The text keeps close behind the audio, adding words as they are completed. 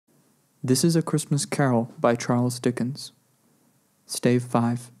This is a Christmas Carol by Charles Dickens. Stave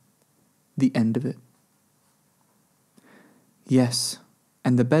 5. The end of it. Yes,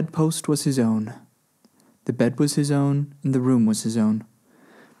 and the bedpost was his own. The bed was his own, and the room was his own.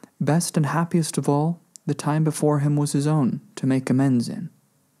 Best and happiest of all, the time before him was his own, to make amends in.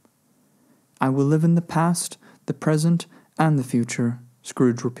 I will live in the past, the present, and the future,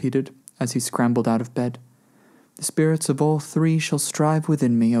 Scrooge repeated, as he scrambled out of bed. The spirits of all three shall strive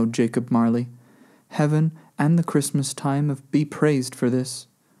within me, O Jacob Marley. Heaven and the Christmas time be praised for this.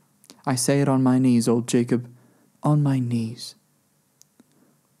 I say it on my knees, old Jacob, on my knees.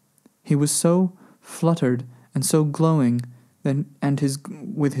 He was so fluttered and so glowing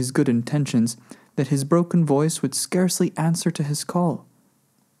with his good intentions that his broken voice would scarcely answer to his call.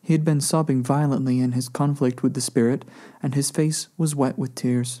 He had been sobbing violently in his conflict with the spirit, and his face was wet with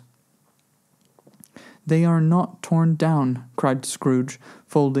tears. "They are not torn down," cried Scrooge,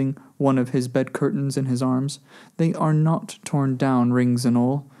 folding one of his bed curtains in his arms. "They are not torn down, rings and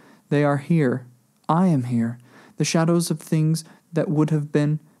all. They are here. I am here. The shadows of things that would have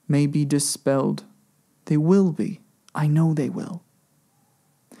been may be dispelled. They will be. I know they will."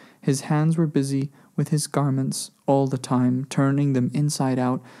 His hands were busy with his garments all the time, turning them inside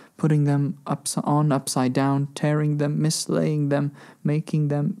out, putting them upside down, tearing them, mislaying them, making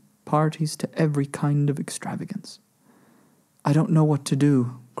them parties to every kind of extravagance. "I don't know what to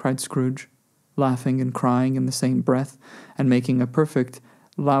do," cried Scrooge, laughing and crying in the same breath, and making a perfect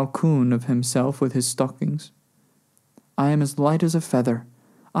Laocoon of himself with his stockings. "I am as light as a feather.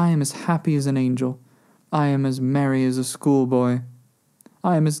 I am as happy as an angel. I am as merry as a schoolboy.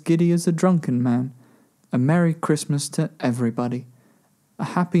 I am as giddy as a drunken man. A Merry Christmas to everybody. A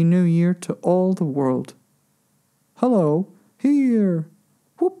Happy New Year to all the world. Hello, here!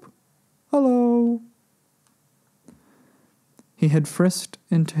 Whoop! Hello!" He had frisked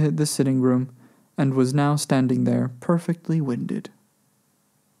into the sitting room, and was now standing there, perfectly winded.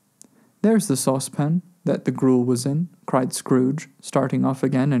 "There's the saucepan that the gruel was in," cried Scrooge, starting off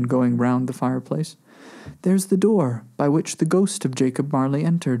again and going round the fireplace. "There's the door by which the ghost of Jacob Marley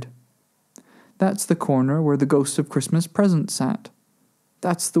entered. That's the corner where the ghost of Christmas Present sat.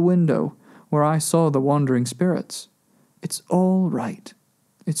 That's the window where I saw the wandering spirits. It's all right.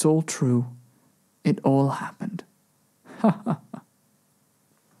 It's all true. It all happened. Ha ha ha."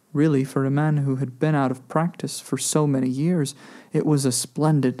 Really, for a man who had been out of practice for so many years, it was a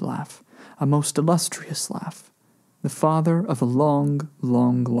splendid laugh, a most illustrious laugh, the father of a long,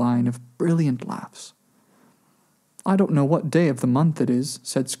 long line of brilliant laughs. "I don't know what day of the month it is,"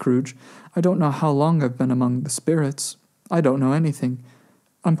 said Scrooge. "I don't know how long I've been among the spirits. I don't know anything.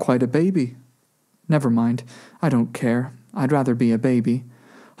 I'm quite a baby. Never mind. I don't care. I'd rather be a baby.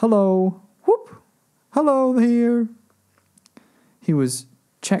 Hello! Whoop! Hello here!" He was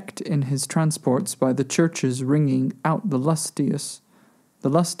checked in his transports by the churches ringing out the lustiest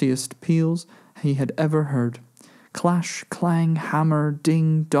peals he had ever heard. Clash, clang, hammer,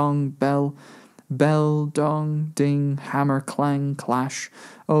 ding, dong, bell. Bell, dong, ding, hammer, clang, clash.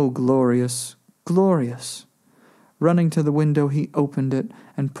 Oh, glorious, glorious! Running to the window, he opened it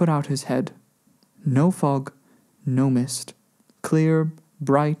and put out his head. No fog, no mist. Clear,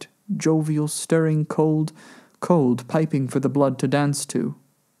 bright, jovial, stirring, cold, piping for the blood to dance to.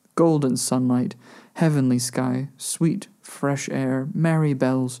 Golden sunlight, heavenly sky, sweet, fresh air, merry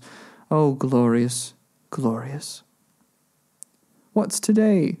bells. Oh, glorious, glorious! "What's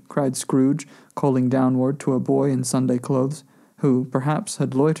today?" cried Scrooge, calling downward to a boy in Sunday clothes, who, perhaps,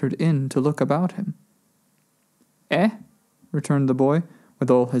 had loitered in to look about him. "Eh?" returned the boy,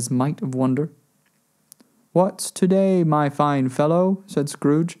 with all his might of wonder. "What's today, my fine fellow?" said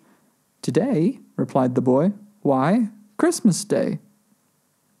Scrooge. "Today?" replied the boy. "Why, Christmas Day."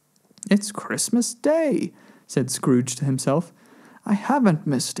 "It's Christmas Day," said Scrooge to himself. "I haven't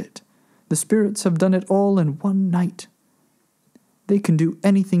missed it. The spirits have done it all in one night. They can do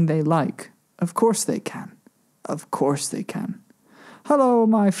anything they like. Of course they can. Of course they can. Hello,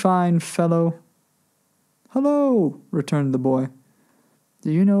 my fine fellow." "Hello," returned the boy.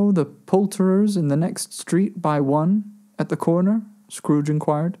 "Do you know the poulterers in the next street by one, at the corner?" Scrooge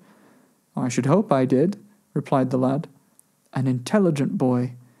inquired. "I should hope I did," replied the lad. "An intelligent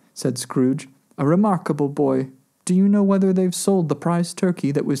boy," said Scrooge. "A remarkable boy. Do you know whether they've sold the prize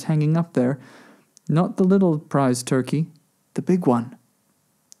turkey that was hanging up there? Not the little prize turkey, the big one."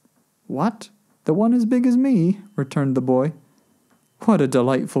 "What? The one as big as me?" returned the boy. "What a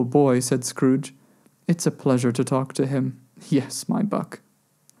delightful boy," said Scrooge. "It's a pleasure to talk to him. Yes, my buck."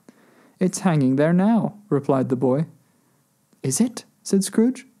 "It's hanging there now," replied the boy. "Is it?" said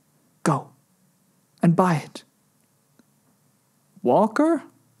Scrooge. "Go and buy it." "Walker?"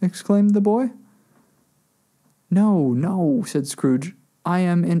 exclaimed the boy. No, no, said Scrooge. I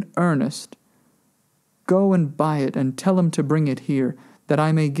am in earnest. Go and buy it, and tell him to bring it here, that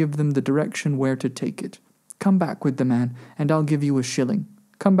I may give them the direction where to take it. Come back with the man, and I'll give you a shilling.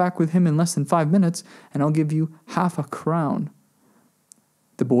 Come back with him in less than 5 minutes, and I'll give you half a crown.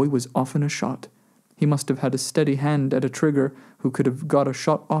 The boy was off in a shot. He must have had a steady hand at a trigger who could have got a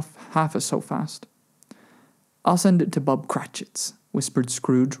shot off half so fast. I'll send it to Bob Cratchit's, whispered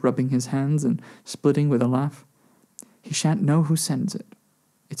Scrooge, rubbing his hands and splitting with a laugh. He shan't know who sends it.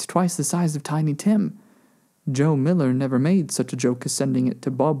 It's twice the size of Tiny Tim. Joe Miller never made such a joke as sending it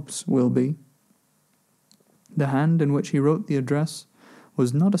to Bob's will be. The hand in which he wrote the address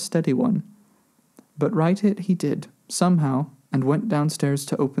was not a steady one, but write it he did, somehow, and went downstairs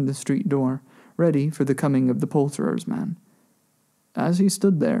to open the street door, ready for the coming of the poulterer's man. As he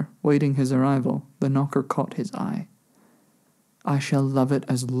stood there, waiting his arrival, the knocker caught his eye. I shall love it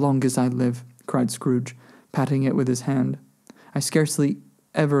as long as I live, cried Scrooge, patting it with his hand. I scarcely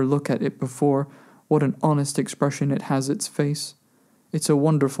ever look at it before. What an honest expression it has its face. It's a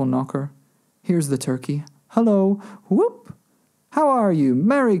wonderful knocker. Here's the turkey. Hello, whoop! How are you?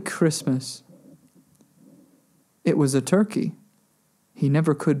 Merry Christmas! It was a turkey. He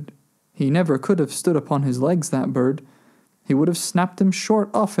never could have stood upon his legs, that bird. He would have snapped them short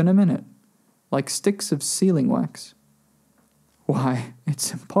off in a minute, like sticks of sealing wax. Why,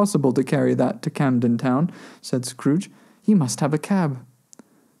 it's impossible to carry that to Camden Town, said Scrooge. You must have a cab.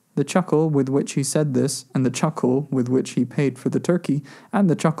 The chuckle with which he said this, and the chuckle with which he paid for the turkey, and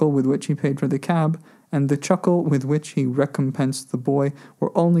the chuckle with which he paid for the cab, and the chuckle with which he recompensed the boy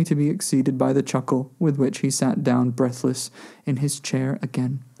were only to be exceeded by the chuckle with which he sat down breathless in his chair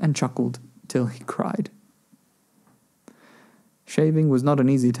again, and chuckled till he cried. Shaving was not an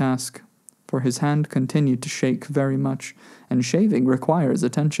easy task, for his hand continued to shake very much, and shaving requires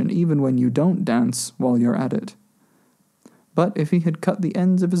attention even when you don't dance while you're at it. But if he had cut the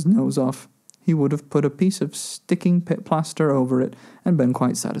ends of his nose off, he would have put a piece of sticking plaster over it and been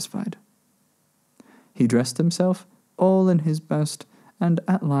quite satisfied. He dressed himself, all in his best, and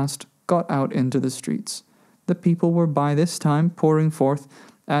at last got out into the streets. The people were by this time pouring forth,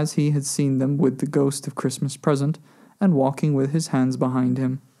 as he had seen them with the ghost of Christmas present, and walking with his hands behind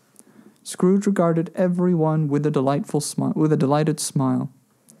him. Scrooge regarded every one with a delighted smile.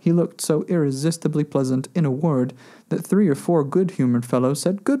 He looked so irresistibly pleasant, in a word, that 3 or 4 good-humoured fellows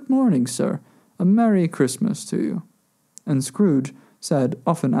said, "Good morning, sir. A Merry Christmas to you." And Scrooge said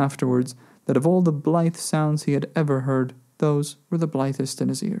often afterwards that of all the blithe sounds he had ever heard, those were the blithest in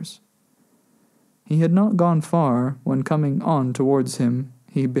his ears. He had not gone far when, coming on towards him,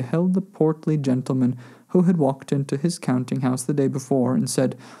 he beheld the portly gentleman who had walked into his counting-house the day before and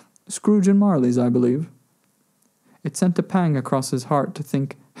said, "Scrooge and Marley's, I believe." It sent a pang across his heart to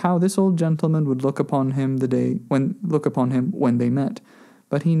think how this old gentleman would look upon him when they met,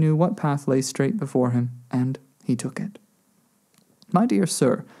 but he knew what path lay straight before him, and he took it. "My dear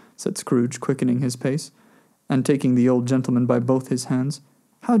sir," said Scrooge, quickening his pace, and taking the old gentleman by both his hands,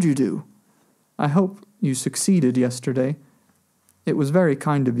 "how do you do? I hope you succeeded yesterday. It was very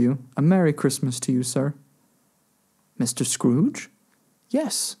kind of you. A Merry Christmas to you, sir." "Mr. Scrooge?"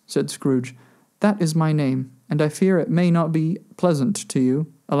 "Yes," said Scrooge. "That is my name, and I fear it may not be pleasant to you.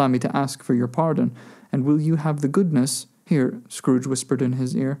 Allow me to ask for your pardon, and will you have the goodness—" "Here," Scrooge whispered in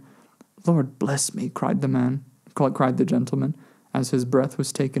his ear. "Lord bless me," cried the gentleman, as if his breath were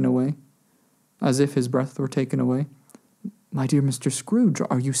taken away. "My dear Mr. Scrooge,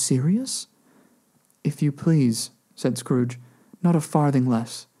 are you serious?" "If you please," said Scrooge, "not a farthing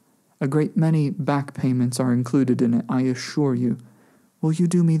less. A great many back payments are included in it, I assure you. Will you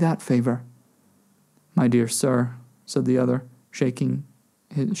do me that favour?" "My dear sir," said the other, shaking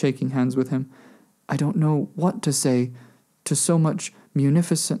hands with him, "I don't know what to say to so much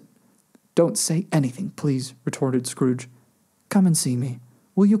munificent—" "Don't say anything, please," retorted Scrooge. "Come and see me.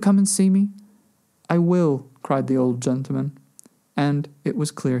 Will you come and see me?" "I will," cried the old gentleman, and it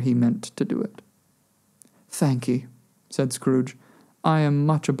was clear he meant to do it. "Thank ye," said Scrooge. "I am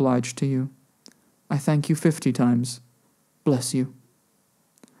much obliged to you. I thank you 50 times. Bless you."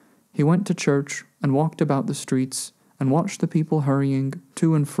 He went to church and walked about the streets and watched the people hurrying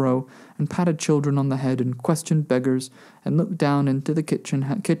to and fro, and patted children on the head and questioned beggars, and looked down into the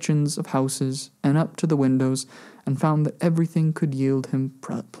kitchens of houses and up to the windows, and found that everything could yield him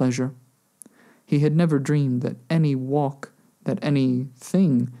pleasure. He had never dreamed that anything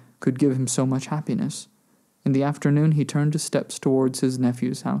could give him so much happiness. In the afternoon he turned his steps towards his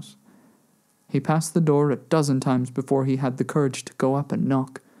nephew's house. He passed the door 12 times before he had the courage to go up and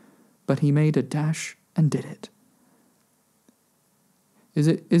knock, but he made a dash and did it.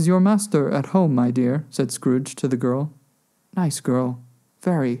 Is your master at home, my dear?" said Scrooge to the girl. "Nice girl.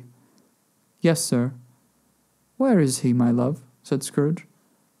 Very." "Yes, sir." "Where is he, my love?" said Scrooge.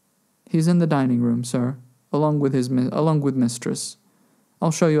 "He's in the dining room, sir, along with mistress.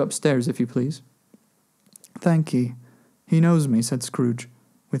 I'll show you upstairs, if you please." "Thank ye. He knows me," said Scrooge,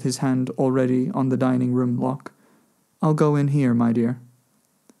 with his hand already on the dining room lock. "I'll go in here, my dear."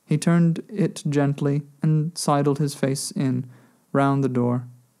 He turned it gently and sidled his face in, round the door.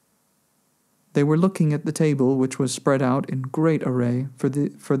 They were looking at the table, which was spread out in great array, for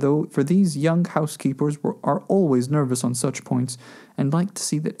these young housekeepers are always nervous on such points, and like to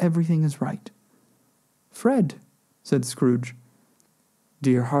see that everything is right. "Fred," said Scrooge.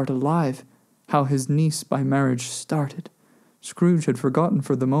 Dear heart alive, how his niece by marriage started! Scrooge had forgotten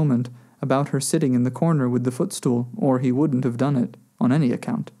for the moment about her sitting in the corner with the footstool, or he wouldn't have done it, on any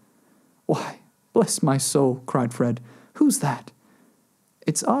account. "Why, bless my soul," cried Fred, "who's that?"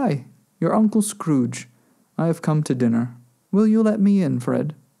 "It's I, your Uncle Scrooge. I have come to dinner. Will you let me in,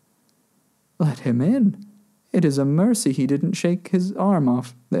 Fred?" "Let him in? It is a mercy he didn't shake his arm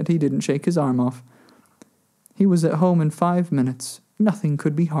off. He was at home in 5 minutes. Nothing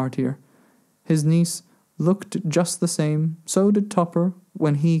could be heartier. His niece looked just the same. So did Topper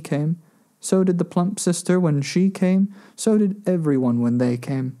when he came. So did the plump sister when she came. So did everyone when they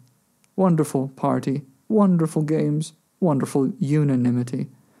came. Wonderful party, wonderful games, wonderful unanimity,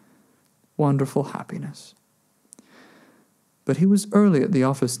 wonderful happiness." But he was early at the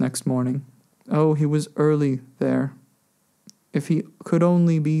office next morning. Oh, he was early there. If he could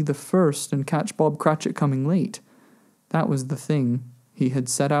only be the first and catch Bob Cratchit coming late, that was the thing he had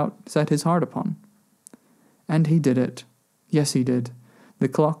set his heart upon. And he did it. Yes, he did. The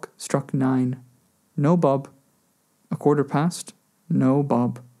clock struck 9. No Bob. 1:15. No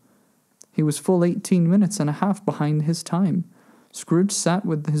Bob. He was full 18 minutes and a half behind his time. Scrooge sat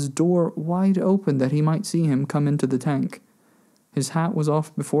with his door wide open that he might see him come into the tank. His hat was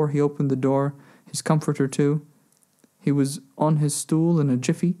off before he opened the door, his comforter too. He was on his stool in a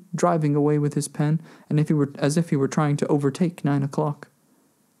jiffy, driving away with his pen, and as if he were trying to overtake 9 o'clock.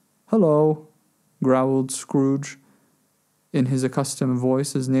 "Hello," growled Scrooge, in his accustomed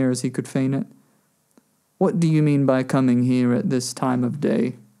voice, as near as he could feign it. "What do you mean by coming here at this time of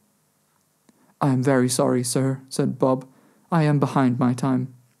day?" "I am very sorry, sir," said Bob. "I am behind my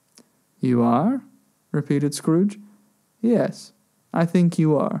time." "You are?" repeated Scrooge. "Yes, I think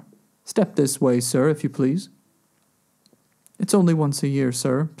you are. Step this way, sir, if you please." "It's only once a year,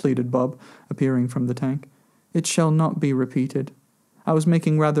 sir," pleaded Bob, appearing from the tank. "It shall not be repeated. I was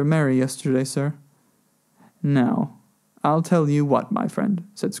making rather merry yesterday, sir." "Now, I'll tell you what, my friend,"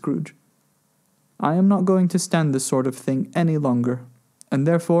 said Scrooge. "I am not going to stand this sort of thing any longer. And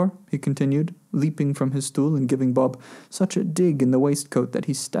therefore," he continued, leaping from his stool and giving Bob such a dig in the waistcoat that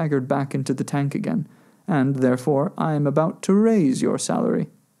he staggered back into the tank again, "and therefore I am about to raise your salary."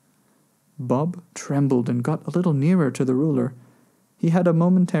 Bob trembled and got a little nearer to the ruler. He had a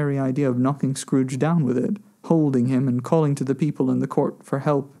momentary idea of knocking Scrooge down with it, holding him and calling to the people in the court for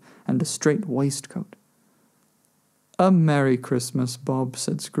help and a straight waistcoat. "A Merry Christmas, Bob,"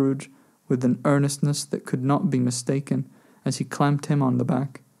 said Scrooge, with an earnestness that could not be mistaken, as he clamped him on the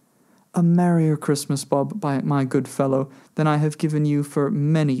back. "A merrier Christmas, Bob, by my good fellow, than I have given you for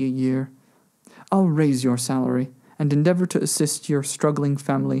many a year. I'll raise your salary, and endeavour to assist your struggling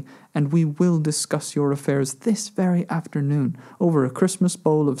family, and we will discuss your affairs this very afternoon over a Christmas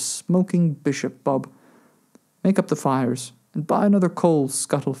bowl of smoking bishop, Bob. Make up the fires, and buy another coal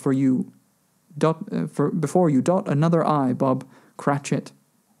scuttle for you. Before you dot another I, Bob Cratchit."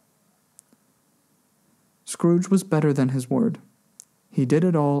 Scrooge was better than his word. He did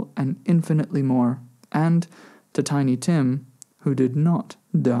it all and infinitely more, and, to Tiny Tim, who did not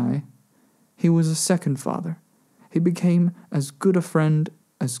die, he was a second father. He became as good a friend,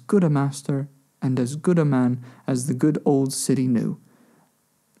 as good a master, and as good a man as the good old city knew,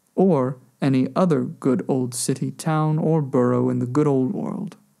 or any other good old city, town, or borough in the good old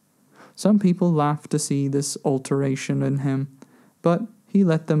world. Some people laughed to see this alteration in him, but he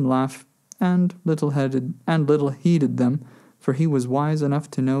let them laugh, and little heeded them, for he was wise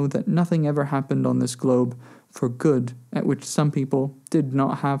enough to know that nothing ever happened on this globe for good at which some people did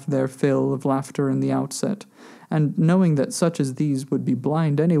not have their fill of laughter in the outset, and knowing that such as these would be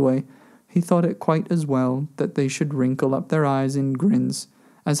blind anyway, he thought it quite as well that they should wrinkle up their eyes in grins,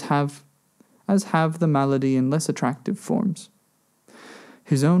 as have the malady in less attractive forms.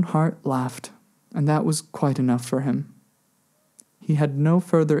 His own heart laughed, and that was quite enough for him. He had no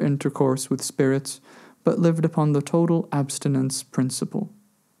further intercourse with spirits, but lived upon the total abstinence principle.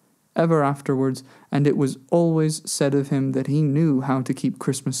 ever afterwards, and it was always said of him that he knew how to keep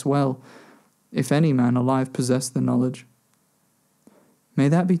Christmas well, if any man alive possessed the knowledge. May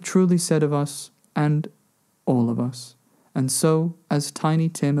that be truly said of us, and all of us. And so, as Tiny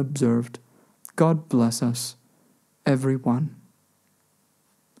Tim observed, God bless us, every one.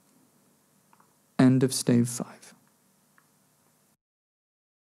 End of Stave 5.